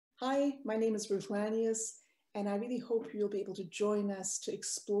Hi, my name is Ruth Lanius, and I really hope you'll be able to join us to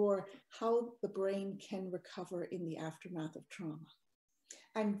explore how the brain can recover in the aftermath of trauma.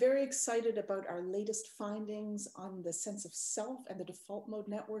 I'm very excited about our latest findings on the sense of self and the default mode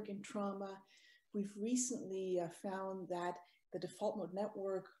network in trauma. We've recently found that the default mode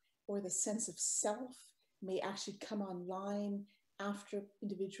network or the sense of self may actually come online after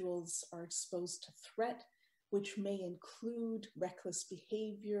individuals are exposed to threat, which may include reckless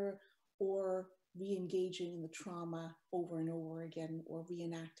behavior or re-engaging in the trauma over and over again or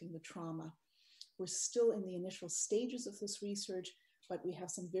reenacting the trauma. We're still in the initial stages of this research, but we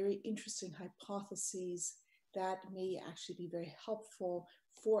have some very interesting hypotheses that may actually be very helpful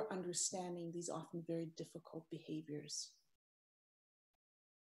for understanding these often very difficult behaviors.